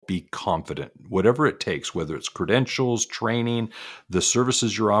be confident, whatever it takes, whether it's credentials, training, the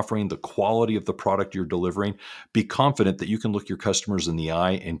services you're offering, the quality of the product you're delivering. Be confident that you can look your customers in the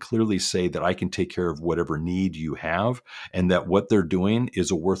eye and clearly say that I can take care of whatever need you have, and that what they're doing is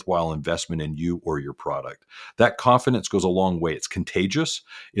a worthwhile investment in you or your product. That confidence goes a long way. It's contagious.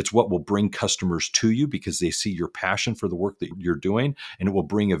 It's what will bring customers to you because they see your passion for the work that you're doing, and it will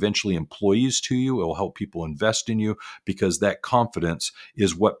bring eventually employees to you. It will help people invest in you because that confidence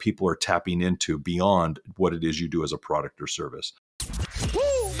is what people are tapping into beyond what it is you do as a product or service.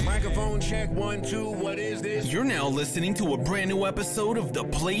 Microphone check 1 2. What is this? You're now listening to a brand new episode of the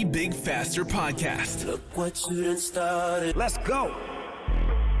Play Big Faster podcast. Look what you done started. Let's go.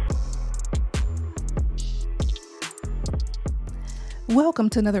 Welcome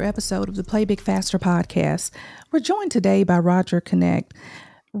to another episode of the Play Big Faster podcast. We're joined today by Roger Knecht.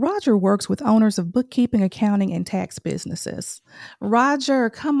 Roger works with owners of bookkeeping, accounting, and tax businesses. Roger,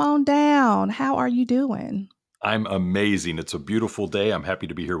 come on down. How are you doing? I'm amazing. It's a beautiful day. I'm happy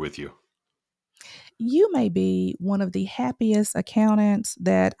to be here with you. You may be one of the happiest accountants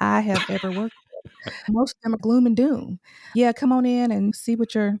that I have ever worked with. Most of them are gloom and doom. Yeah, come on in and see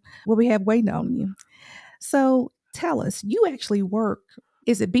what we have waiting on you. So tell us, you actually work,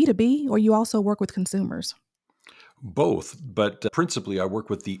 is it B2B or you also work with consumers? Both, but principally I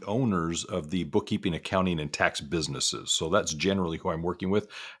work with the owners of the bookkeeping, accounting, and tax businesses. So that's generally who I'm working with.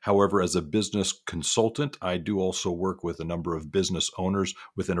 However, as a business consultant, I do also work with a number of business owners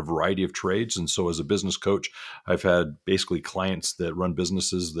within a variety of trades. And so as a business coach, I've had basically clients that run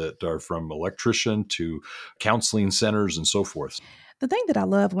businesses that are from electrician to counseling centers and so forth. The thing that I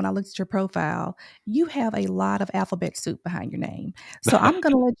love when I looked at your profile, you have a lot of alphabet soup behind your name. So I'm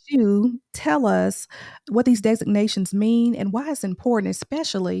going to let you tell us what these designations mean and why it's important,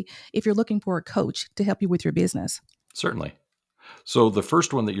 especially if you're looking for a coach to help you with your business. Certainly. So the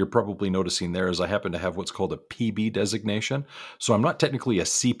first one that you're probably noticing there is I happen to have what's called a PB designation. So I'm not technically a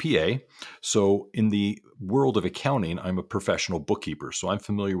CPA. So in the world of accounting, I'm a professional bookkeeper. So I'm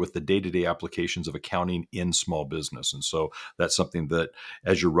familiar with the day-to-day applications of accounting in small business. And so that's something that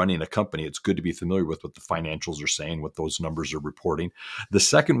as you're running a company, it's good to be familiar with what the financials are saying, what those numbers are reporting. The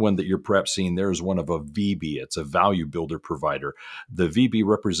second one that you're perhaps seeing there is one of a VB. It's a value builder provider. The VB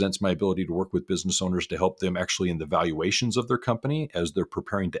represents my ability to work with business owners to help them actually in the valuations of their company as they're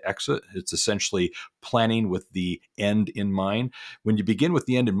preparing to exit. It's essentially planning with the end in mind. When you begin with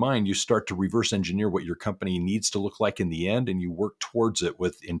the end in mind, you start to reverse engineer what your company needs to look like in the end, and you work towards it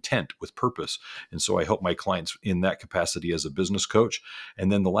with intent, with purpose. And so I help my clients in that capacity as a business coach.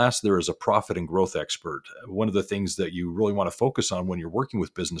 And then the last there is a profit and growth expert. One of the things that you really want to focus on when you're working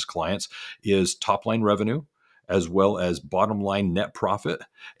with business clients is top line revenue, as well as bottom line net profit,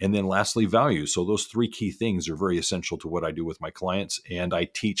 and then lastly, value. So those three key things are very essential to what I do with my clients, and I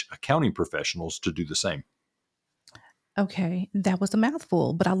teach accounting professionals to do the same. Okay, that was a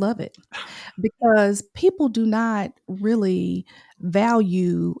mouthful, but I love it because people do not really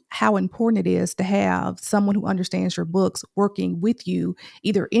value how important it is to have someone who understands your books working with you,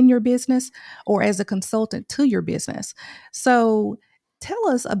 either in your business or as a consultant to your business. So tell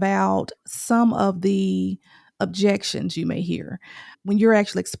us about some of the objections you may hear when you're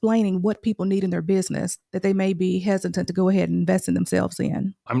actually explaining what people need in their business that they may be hesitant to go ahead and invest in themselves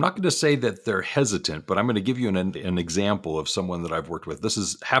in. I'm not going to say that they're hesitant, but I'm going to give you an example of someone that I've worked with. This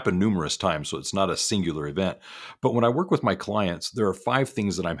has happened numerous times, so it's not a singular event. But when I work with my clients, there are 5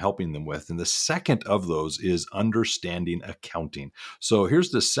 things that I'm helping them with. And the second of those is understanding accounting. So here's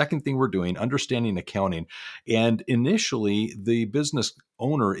the second thing we're doing, understanding accounting. And initially, the business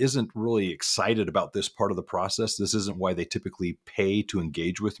owner isn't really excited about this part of the process. This isn't why they typically pay to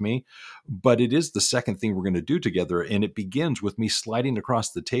engage with me, but it is the second thing we're going to do together. And it begins with me sliding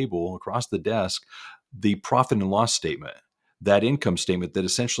across the table, across the desk, the profit and loss statement, that income statement that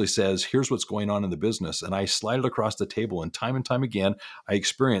essentially says, here's what's going on in the business. And I slide it across the table, and time again, I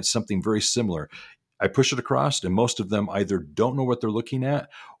experience something very similar. I push it across, and most of them either don't know what they're looking at,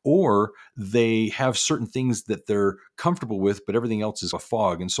 or they have certain things that they're comfortable with, but everything else is a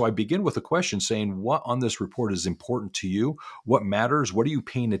fog. And so I begin with a question saying, what on this report is important to you? What matters? What are you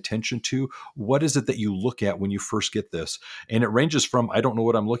paying attention to? What is it that you look at when you first get this? And it ranges from, I don't know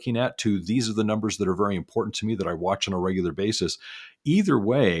what I'm looking at, to these are the numbers that are very important to me that I watch on a regular basis. Either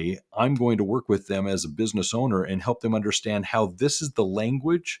way, I'm going to work with them as a business owner and help them understand how this is the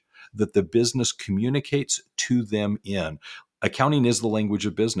language that the business communicates to them in. Accounting is the language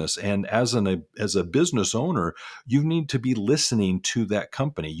of business. And as a business owner, you need to be listening to that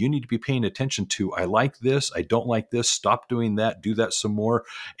company. You need to be paying attention to, I like this, I don't like this, stop doing that, do that some more.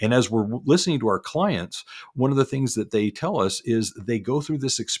 And as we're listening to our clients, one of the things that they tell us is they go through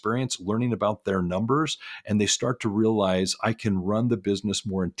this experience learning about their numbers, and they start to realize I can run the business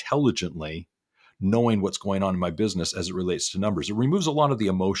more intelligently knowing what's going on in my business as it relates to numbers. It removes a lot of the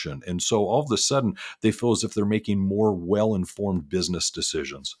emotion. And so all of a sudden, they feel as if they're making more well-informed business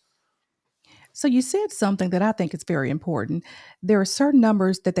decisions. So you said something that I think is very important. There are certain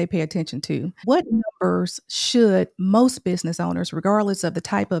numbers that they pay attention to. What numbers should most business owners, regardless of the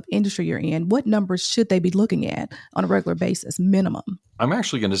type of industry you're in, what numbers should they be looking at on a regular basis, minimum? I'm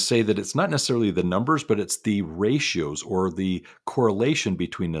actually going to say that it's not necessarily the numbers, but it's the ratios or the correlation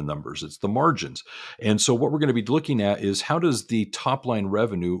between the numbers. It's the margins. And so what we're going to be looking at is how does the top line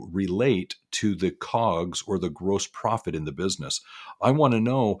revenue relate to the COGS or the gross profit in the business? I want to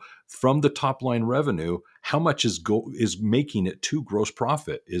know from the top line revenue, how much is making it to gross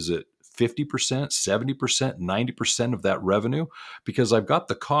profit? Is it 50%, 70%, 90% of that revenue? Because I've got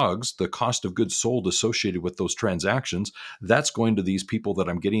the COGS, the cost of goods sold associated with those transactions. That's going to these people that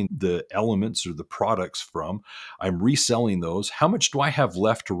I'm getting the elements or the products from. I'm reselling those. How much do I have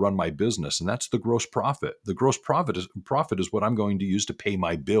left to run my business? And that's the gross profit. The gross profit is what I'm going to use to pay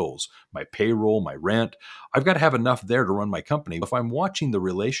my bills, my payroll, my rent. I've got to have enough there to run my company. If I'm watching the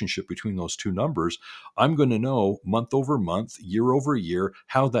relationship between those two numbers, I'm going to know month over month, year over year,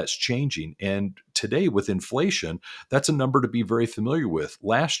 how that's changing. And today with inflation, that's a number to be very familiar with.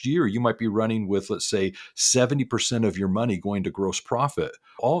 Last year, you might be running with, let's say, 70% of your money going to gross profit.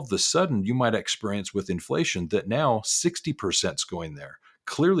 All of a sudden, you might experience with inflation that now 60% is going there.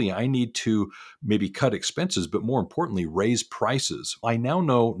 Clearly, I need to maybe cut expenses, but more importantly, raise prices. I now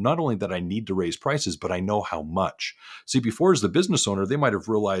know not only that I need to raise prices, but I know how much. See, before as the business owner, they might have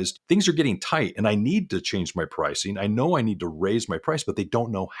realized things are getting tight and I need to change my pricing. I know I need to raise my price, but they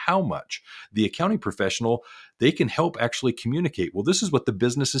don't know how much. The accounting professional, they can help actually communicate. Well, this is what the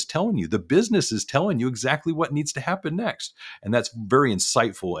business is telling you. The business is telling you exactly what needs to happen next. And that's very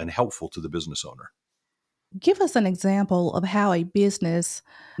insightful and helpful to the business owner. Give us an example of how a business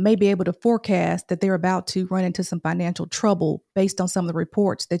may be able to forecast that they're about to run into some financial trouble based on some of the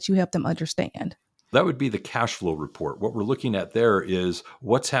reports that you help them understand. That would be the cash flow report. What we're looking at there is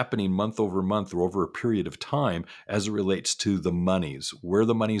what's happening month over month or over a period of time as it relates to the monies, where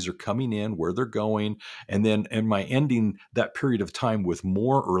the monies are coming in, where they're going, and then am I ending that period of time with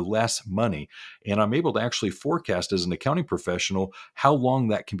more or less money? And I'm able to actually forecast as an accounting professional how long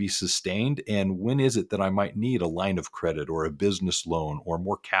that can be sustained and when is it that I might need a line of credit or a business loan or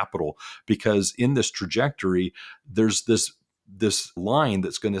more capital, because in this trajectory, there's this line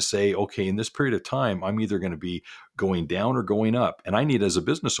that's going to say, okay, in this period of time, I'm either going to be going down or going up. And I need, as a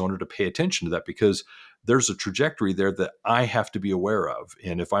business owner, to pay attention to that because there's a trajectory there that I have to be aware of.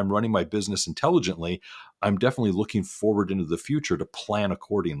 And if I'm running my business intelligently, I'm definitely looking forward into the future to plan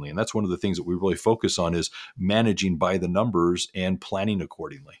accordingly. And that's one of the things that we really focus on is managing by the numbers and planning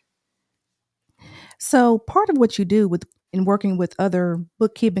accordingly. So part of what you do with in working with other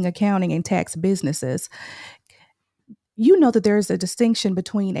bookkeeping, accounting, and tax businesses, you know that there's a distinction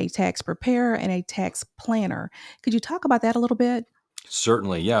between a tax preparer and a tax planner. Could you talk about that a little bit?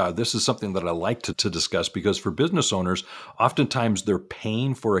 Certainly. Yeah. This is something that I like to discuss because for business owners, oftentimes they're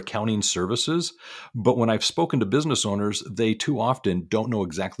paying for accounting services. But when I've spoken to business owners, they too often don't know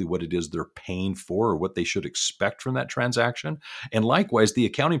exactly what it is they're paying for or what they should expect from that transaction. And likewise, the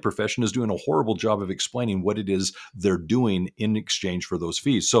accounting profession is doing a horrible job of explaining what it is they're doing in exchange for those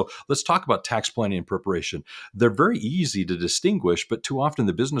fees. So let's talk about tax planning and preparation. They're very easy to distinguish, but too often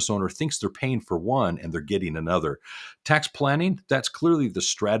the business owner thinks they're paying for one and they're getting another. Tax planning, that's clearly the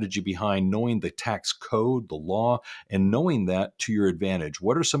strategy behind knowing the tax code, the law, and knowing that to your advantage.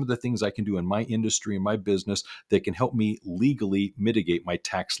 What are some of the things I can do in my industry and my business that can help me legally mitigate my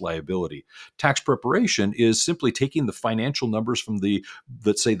tax liability? Tax preparation is simply taking the financial numbers from the,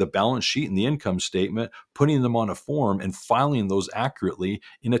 let's say, the balance sheet and the income statement, putting them on a form and filing those accurately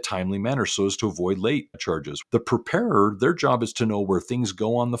in a timely manner so as to avoid late charges. The preparer, their job is to know where things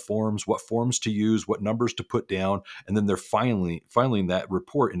go on the forms, what forms to use, what numbers to put down, and then they're filing that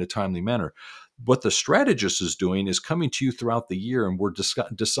report in a timely manner. What the strategist is doing is coming to you throughout the year, and we're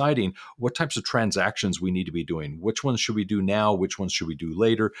deciding what types of transactions we need to be doing. Which ones should we do now? Which ones should we do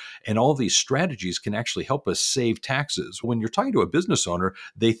later? And all these strategies can actually help us save taxes. When you're talking to a business owner,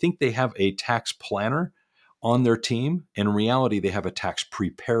 they think they have a tax planner. on their team. And in reality, they have a tax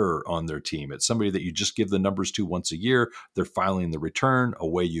preparer on their team. It's somebody that you just give the numbers to once a year. They're filing the return,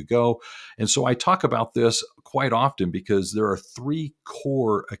 away you go. And so I talk about this quite often because there are three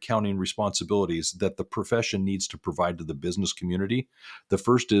core accounting responsibilities that the profession needs to provide to the business community. The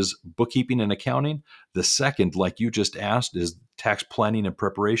first is bookkeeping and accounting. The second, like you just asked, is tax planning and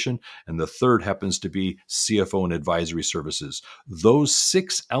preparation. And the third happens to be CFO and advisory services. Those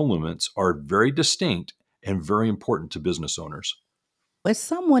six elements are very distinct and very important to business owners. As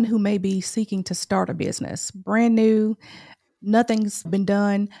someone who may be seeking to start a business, brand new, nothing's been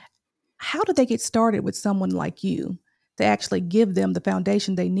done, how do they get started with someone like you to actually give them the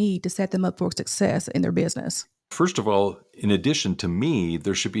foundation they need to set them up for success in their business? First of all, in addition to me,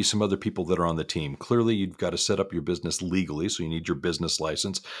 there should be some other people that are on the team. Clearly, you've got to set up your business legally, so you need your business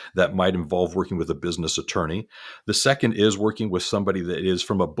license. That might involve working with a business attorney. The second is working with somebody that is,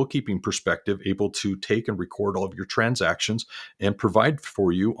 from a bookkeeping perspective, able to take and record all of your transactions and provide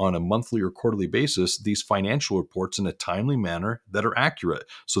for you on a monthly or quarterly basis these financial reports in a timely manner that are accurate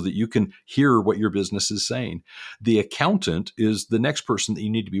so that you can hear what your business is saying. The accountant is the next person that you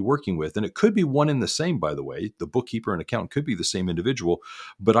need to be working with, and it could be one and the same, by the way. The bookkeeper and accountant could be the same individual,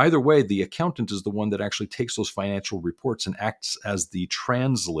 but either way, the accountant is the one that actually takes those financial reports and acts as the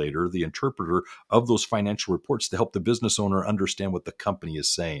translator, the interpreter of those financial reports to help the business owner understand what the company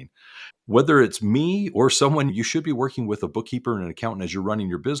is saying. Whether it's me or someone, you should be working with a bookkeeper and an accountant as you're running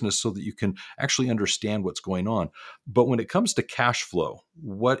your business so that you can actually understand what's going on. But when it comes to cash flow,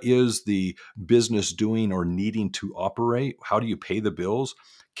 what is the business doing or needing to operate? How do you pay the bills?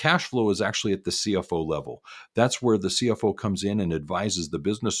 Cash flow is actually at the CFO level. That's where the CFO comes in and advises the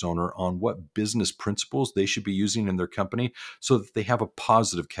business owner on what business principles they should be using in their company so that they have a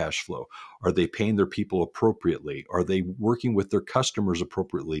positive cash flow. Are they paying their people appropriately? Are they working with their customers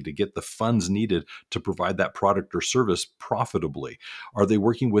appropriately to get the funds needed to provide that product or service profitably? Are they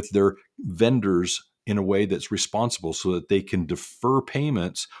working with their vendors in a way that's responsible so that they can defer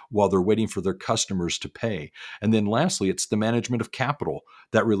payments while they're waiting for their customers to pay? And then lastly, it's the management of capital,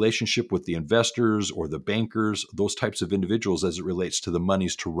 that relationship with the investors or the bankers, those types of individuals as it relates to the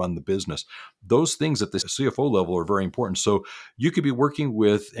monies to run the business. Those things at the CFO level are very important. So you could be working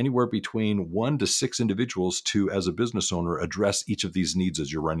with anywhere between 1 to 6 individuals to, as a business owner, address each of these needs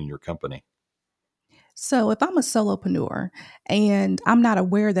as you're running your company. So if I'm a solopreneur and I'm not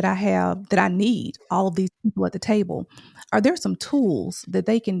aware that I need all of these people at the table, are there some tools that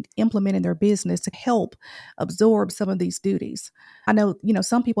they can implement in their business to help absorb some of these duties? I know,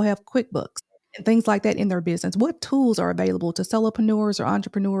 some people have QuickBooks and things like that in their business. What tools are available to solopreneurs or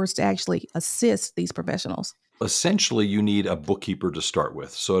entrepreneurs to actually assist these professionals? Essentially, you need a bookkeeper to start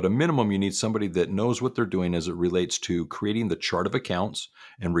with. So, at a minimum, you need somebody that knows what they're doing as it relates to creating the chart of accounts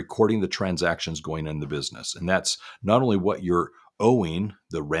and recording the transactions going in the business. And that's not only what you're owing,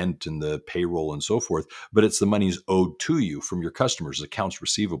 the rent and the payroll and so forth, but it's the money's owed to you from your customers, accounts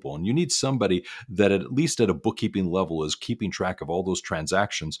receivable. And you need somebody that, at least at a bookkeeping level, is keeping track of all those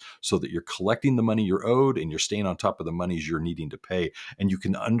transactions so that you're collecting the money you're owed and you're staying on top of the monies you're needing to pay. And you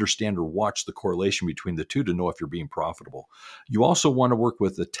can understand or watch the correlation between the two to know if you're being profitable. You also want to work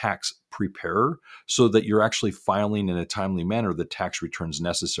with a tax preparer so that you're actually filing in a timely manner the tax returns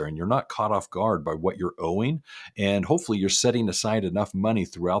necessary and you're not caught off guard by what you're owing. And hopefully you're setting aside enough money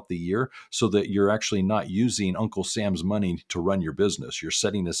throughout the year so that you're actually not using Uncle Sam's money to run your business. You're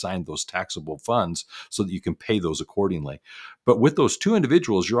setting aside those taxable funds so that you can pay those accordingly. But with those two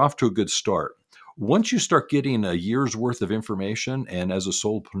individuals, you're off to a good start. Once you start getting a year's worth of information, and as a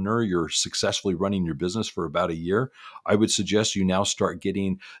solopreneur, you're successfully running your business for about a year, I would suggest you now start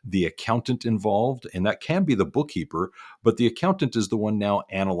getting the accountant involved. And that can be the bookkeeper, but the accountant is the one now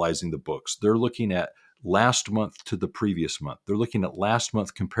analyzing the books. They're looking at last month to the previous month. They're looking at last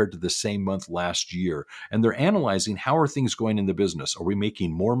month compared to the same month last year. And they're analyzing, how are things going in the business? Are we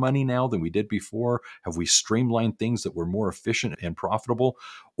making more money now than we did before? Have we streamlined things that were more efficient and profitable?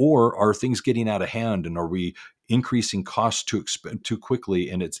 Or are things getting out of hand, and are we increasing costs too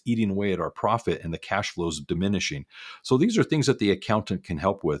quickly and it's eating away at our profit and the cash flow is diminishing? So these are things that the accountant can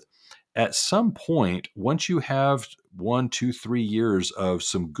help with. At some point, once you have 1, 2, 3 years of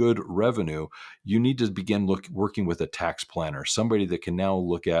some good revenue, you need to begin working with a tax planner, somebody that can now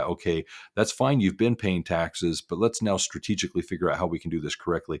look at, okay, that's fine, you've been paying taxes, but let's now strategically figure out how we can do this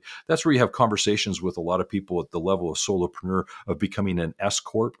correctly. That's where you have conversations with a lot of people at the level of solopreneur of becoming an S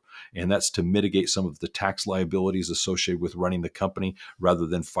Corp, and that's to mitigate some of the tax liabilities associated with running the company rather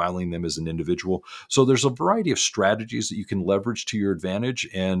than filing them as an individual. So there's a variety of strategies that you can leverage to your advantage.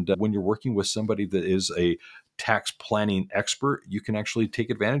 And when you're working with somebody that is a tax planning expert, you can actually take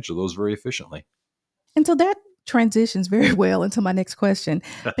advantage of those very efficiently. And so that transitions very well into my next question,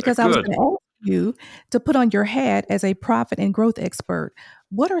 because I was Good. going to ask you to put on your hat as a profit and growth expert.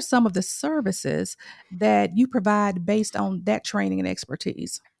 What are some of the services that you provide based on that training and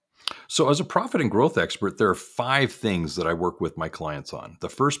expertise? So, as a profit and growth expert, there are 5 things that I work with my clients on. The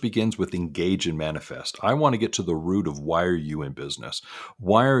first begins with engage and manifest. I want to get to the root of why are you in business?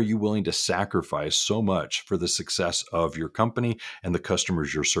 Why are you willing to sacrifice so much for the success of your company and the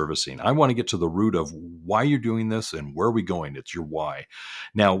customers you're servicing? I want to get to the root of why you're doing this and where are we going? It's your why.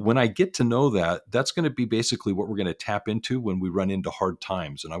 Now, when I get to know that, that's going to be basically what we're going to tap into when we run into hard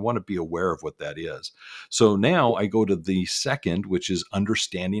times. And I want to be aware of what that is. So now I go to the second, which is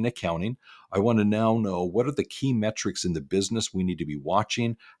understanding accounting. I want to now know what are the key metrics in the business we need to be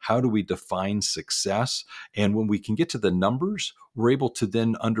watching? How do we define success? And when we can get to the numbers, we're able to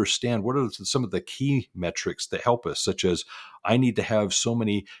then understand what are some of the key metrics that help us, such as I need to have so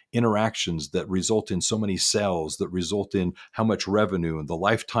many interactions that result in so many sales, that result in how much revenue and the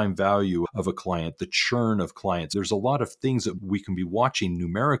lifetime value of a client, the churn of clients. There's a lot of things that we can be watching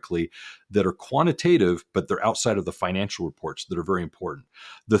numerically that are quantitative, but they're outside of the financial reports that are very important.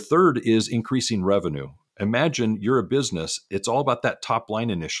 The third is increasing revenue. Imagine you're a business. It's all about that top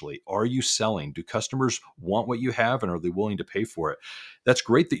line initially. Are you selling? Do customers want what you have and are they willing to pay for it? That's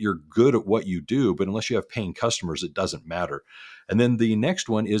great that you're good at what you do, but unless you have paying customers, it doesn't matter. And then the next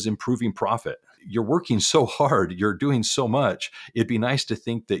one is improving profit. You're working so hard, you're doing so much. It'd be nice to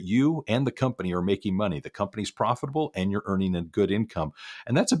think that you and the company are making money. The company's profitable and you're earning a good income.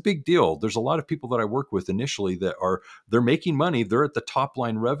 And that's a big deal. There's a lot of people that I work with initially that they're making money. They're at the top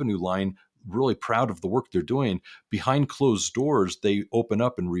line revenue line, really proud of the work they're doing. Behind closed doors, they open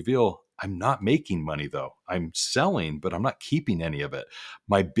up and reveal, I'm not making money though. I'm selling, but I'm not keeping any of it.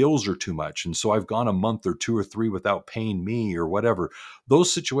 My bills are too much. And so I've gone a month or 2 or 3 without paying me or whatever.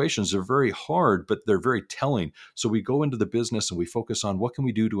 Those situations are very hard, but they're very telling. So we go into the business and we focus on what can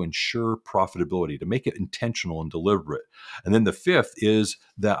we do to ensure profitability, to make it intentional and deliberate. And then the fifth is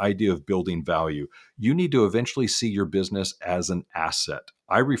that idea of building value. You need to eventually see your business as an asset.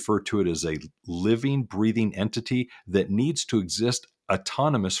 I refer to it as a living, breathing entity that needs to exist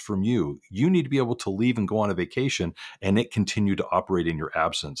autonomous from you. You need to be able to leave and go on a vacation and it continue to operate in your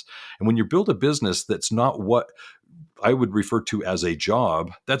absence. And when you build a business that's not what I would refer to as a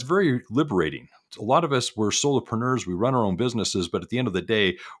job, that's very liberating. A lot of us, we're solopreneurs, we run our own businesses, but at the end of the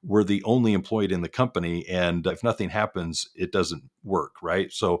day, we're the only employed in the company. And if nothing happens, it doesn't work,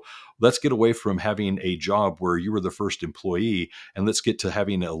 right? So let's get away from having a job where you were the first employee and let's get to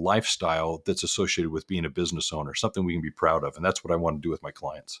having a lifestyle that's associated with being a business owner, something we can be proud of. And that's what I want to do with my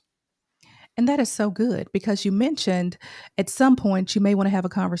clients. And that is so good because you mentioned at some point you may want to have a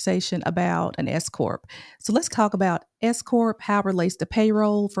conversation about an S Corp. So let's talk about S Corp, how it relates to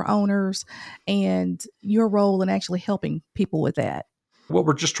payroll for owners, and your role in actually helping people with that. What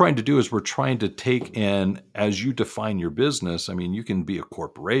we're just trying to do is we're trying to take in, as you define your business, I mean, you can be a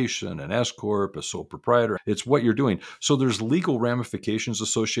corporation, an S corp, a sole proprietor. It's what you're doing. So there's legal ramifications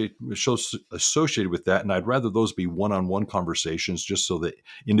associated with that. And I'd rather those be one-on-one conversations just so that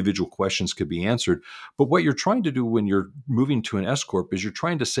individual questions could be answered. But what you're trying to do when you're moving to an S corp is you're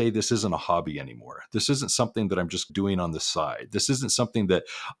trying to say this isn't a hobby anymore. This isn't something that I'm just doing on the side. This isn't something that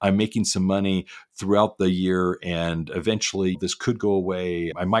I'm making some money throughout the year and eventually this could go away.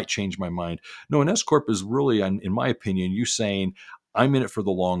 I might change my mind. No, an S Corp is really, in my opinion, you saying, I'm in it for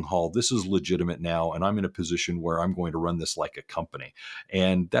the long haul. This is legitimate now, and I'm in a position where I'm going to run this like a company.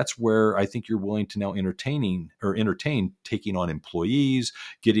 And that's where I think you're willing to now entertain taking on employees,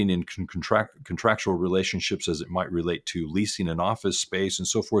 getting in contractual relationships as it might relate to leasing an office space and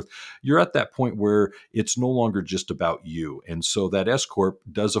so forth. You're at that point where it's no longer just about you. And so that S Corp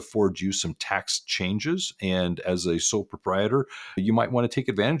does afford you some tax changes. And as a sole proprietor, you might want to take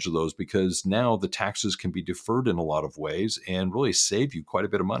advantage of those because now the taxes can be deferred in a lot of ways and really save you quite a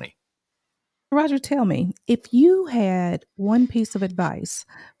bit of money. Roger, tell me, if you had one piece of advice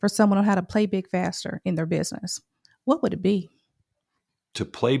for someone on how to play big faster in their business, what would it be? To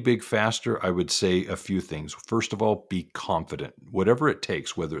play big faster, I would say a few things. First of all, be confident. Whatever it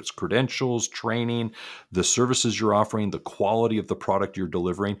takes, whether it's credentials, training, the services you're offering, the quality of the product you're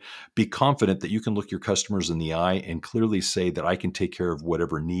delivering, be confident that you can look your customers in the eye and clearly say that I can take care of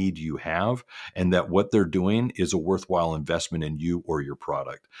whatever need you have and that what they're doing is a worthwhile investment in you or your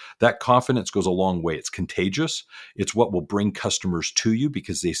product. That confidence goes a long way. It's contagious. It's what will bring customers to you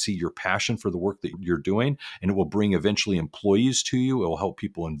because they see your passion for the work that you're doing, and it will bring eventually employees to you. It will help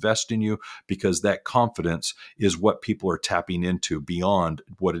people invest in you, because that confidence is what people are tapping into beyond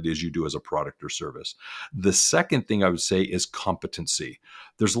what it is you do as a product or service. The second thing I would say is competency.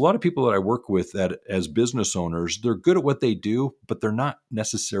 There's a lot of people that I work with that as business owners, they're good at what they do, but they're not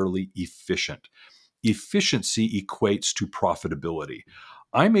necessarily efficient. Efficiency equates to profitability.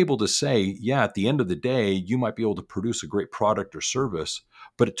 I'm able to say, yeah, at the end of the day, you might be able to produce a great product or service,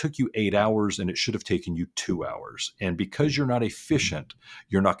 but it took you 8 hours and it should have taken you 2 hours. And because you're not efficient,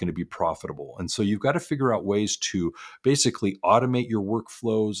 you're not going to be profitable. And so you've got to figure out ways to basically automate your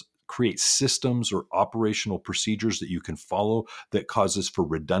workflows, create systems or operational procedures that you can follow that causes for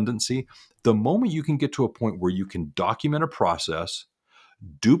redundancy. The moment you can get to a point where you can document a process,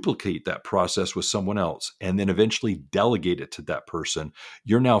 duplicate that process with someone else, and then eventually delegate it to that person,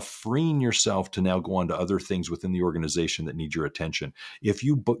 you're now freeing yourself to now go on to other things within the organization that need your attention. If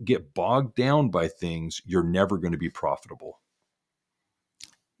you get bogged down by things, you're never going to be profitable.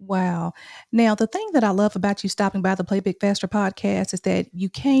 Wow. Now, the thing that I love about you stopping by the Play Big Faster podcast is that you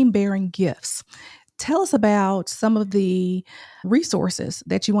came bearing gifts. Tell us about some of the resources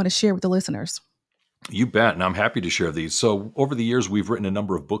that you want to share with the listeners. You bet. And I'm happy to share these. So over the years, we've written a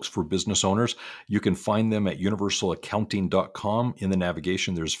number of books for business owners. You can find them at universalaccounting.com. In the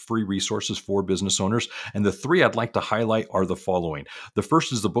navigation, there's free resources for business owners. And the three I'd like to highlight are the following. The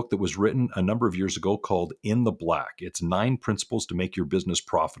first is the book that was written a number of years ago called In the Black. It's 9 principles to make your business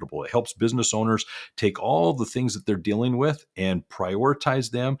profitable. It helps business owners take all the things that they're dealing with and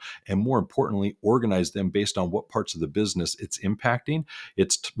prioritize them, and more importantly, organize them based on what parts of the business it's impacting.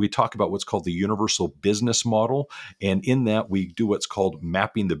 We talk about what's called the universal business model. And in that, we do what's called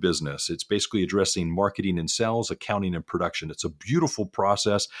mapping the business. It's basically addressing marketing and sales, accounting and production. It's a beautiful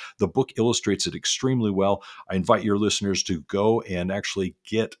process. The book illustrates it extremely well. I invite your listeners to go and actually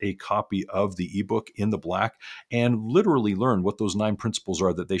get a copy of the ebook In the Black and literally learn what those 9 principles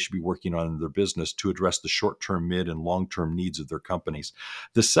are that they should be working on in their business to address the short-term, mid, and long-term needs of their companies.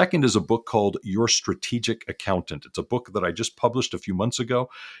 The second is a book called Your Strategic Accountant. It's a book that I just published a few months ago.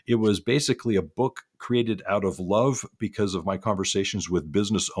 It was basically a book created out of love because of my conversations with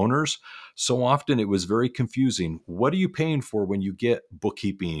business owners. So often it was very confusing. What are you paying for when you get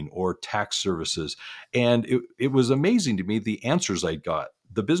bookkeeping or tax services? And it was amazing to me the answers I got.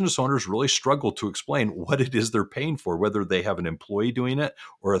 The business owners really struggle to explain what it is they're paying for, whether they have an employee doing it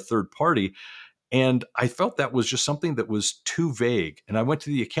or a third party. And I felt that was just something that was too vague. And I went to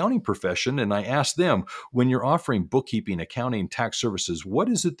the accounting profession and I asked them, when you're offering bookkeeping, accounting, tax services, what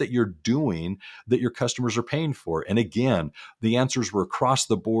is it that you're doing that your customers are paying for? And again, the answers were across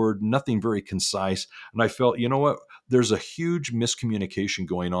the board, nothing very concise. And I felt, you know what? There's a huge miscommunication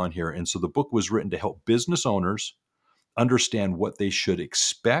going on here. And so the book was written to help business owners understand what they should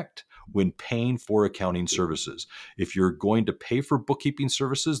expect when paying for accounting services. If you're going to pay for bookkeeping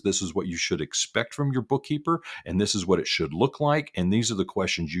services, this is what you should expect from your bookkeeper, and this is what it should look like, and these are the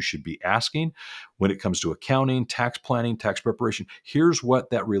questions you should be asking. When it comes to accounting, tax planning, tax preparation, here's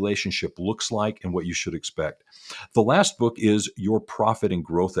what that relationship looks like and what you should expect. The last book is Your Profit and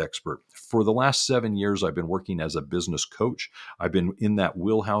Growth Expert. For the last 7 years, I've been working as a business coach. I've been in that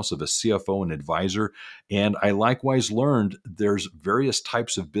wheelhouse of a CFO and advisor, and I likewise learned there's various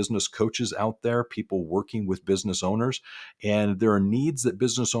types of business coaches out there, people working with business owners, and there are needs that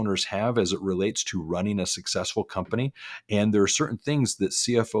business owners have as it relates to running a successful company. And there are certain things that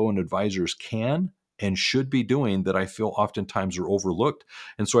CFO and advisors can and should be doing that I feel oftentimes are overlooked.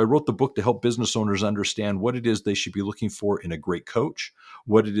 And so I wrote the book to help business owners understand what it is they should be looking for in a great coach,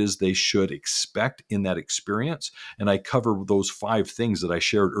 what it is they should expect in that experience. And I cover those 5 things that I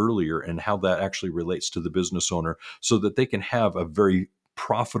shared earlier and how that actually relates to the business owner so that they can have a very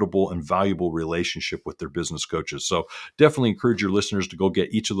profitable and valuable relationship with their business coaches. So definitely encourage your listeners to go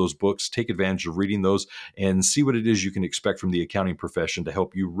get each of those books, take advantage of reading those, and see what it is you can expect from the accounting profession to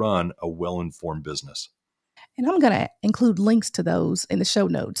help you run a well-informed business. And I'm going to include links to those in the show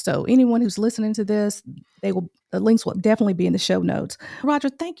notes. So anyone who's listening to this, the links will definitely be in the show notes. Roger,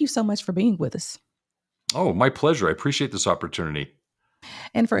 thank you so much for being with us. Oh, my pleasure. I appreciate this opportunity.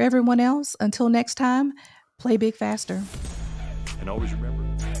 And for everyone else, until next time, play big faster. And always remember.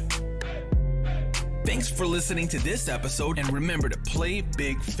 Thanks for listening to this episode, and remember to play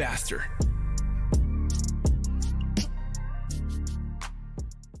big faster.